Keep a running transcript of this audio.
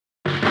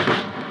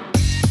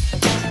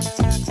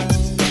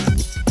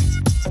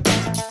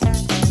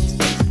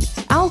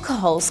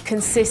Alcohols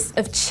consist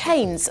of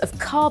chains of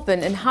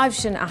carbon and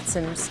hydrogen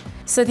atoms.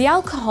 So the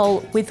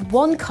alcohol with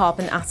one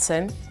carbon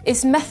atom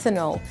is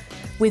methanol,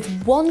 with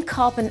one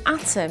carbon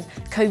atom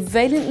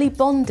covalently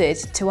bonded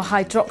to a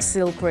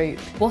hydroxyl group.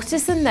 What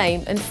is the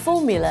name and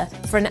formula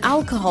for an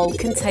alcohol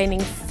containing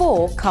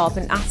 4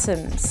 carbon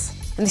atoms?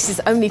 And this is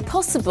only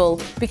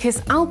possible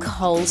because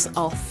alcohols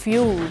are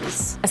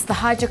fuels. As the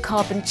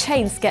hydrocarbon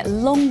chains get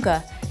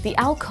longer, the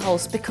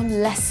alcohols become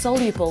less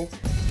soluble.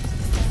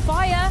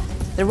 Fire!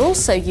 They're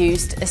also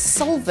used as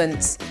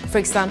solvents, for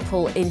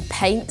example in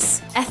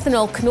paints.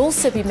 Ethanol can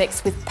also be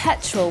mixed with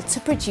petrol to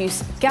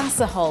produce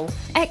gasohol,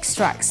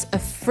 extracts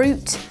of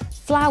fruit,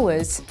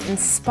 flowers and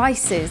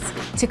spices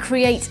to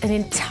create an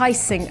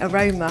enticing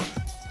aroma.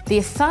 The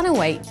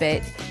ethanoate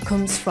bit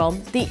comes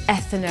from the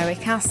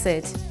ethanoic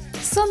acid.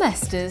 Some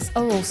esters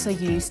are also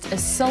used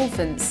as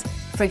solvents,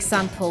 for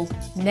example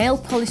nail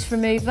polish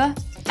remover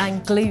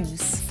and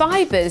glues.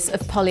 Fibres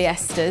of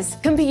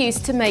polyesters can be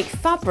used to make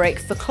fabric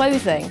for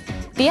clothing.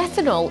 The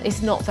ethanol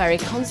is not very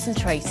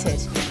concentrated.